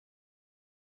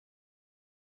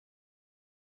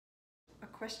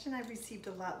question I've received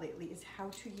a lot lately is how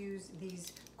to use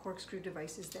these corkscrew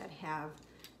devices that have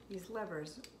these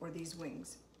levers or these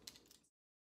wings.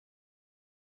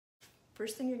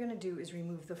 First thing you're going to do is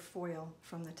remove the foil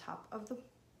from the top of the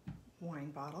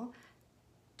wine bottle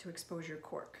to expose your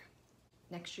cork.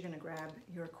 Next, you're going to grab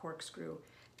your corkscrew,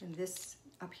 and this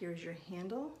up here is your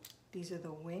handle. These are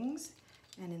the wings,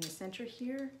 and in the center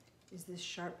here is this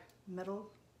sharp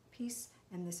metal piece,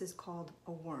 and this is called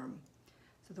a worm.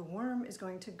 So the worm is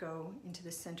going to go into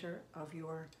the center of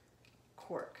your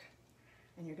cork,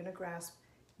 and you're going to grasp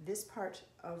this part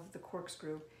of the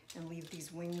corkscrew and leave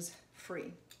these wings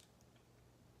free.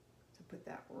 So put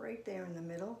that right there in the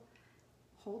middle.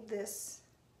 Hold this.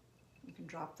 You can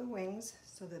drop the wings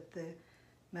so that the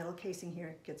metal casing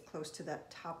here gets close to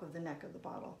that top of the neck of the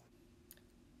bottle.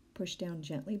 Push down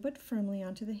gently but firmly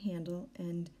onto the handle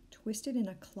and twist it in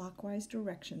a clockwise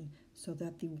direction so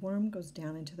that the worm goes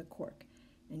down into the cork,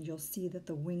 and you'll see that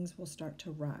the wings will start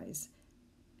to rise.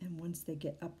 And once they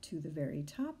get up to the very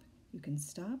top, you can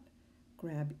stop,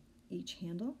 grab each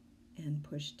handle and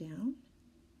push down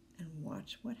and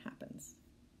watch what happens.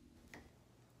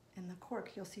 And the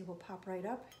cork, you'll see, will pop right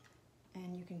up,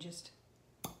 and you can just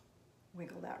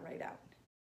wiggle that right out.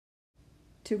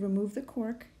 To remove the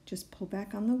cork, just pull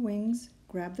back on the wings,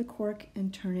 grab the cork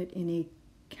and turn it in a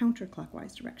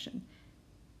counterclockwise direction.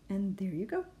 And there you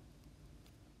go.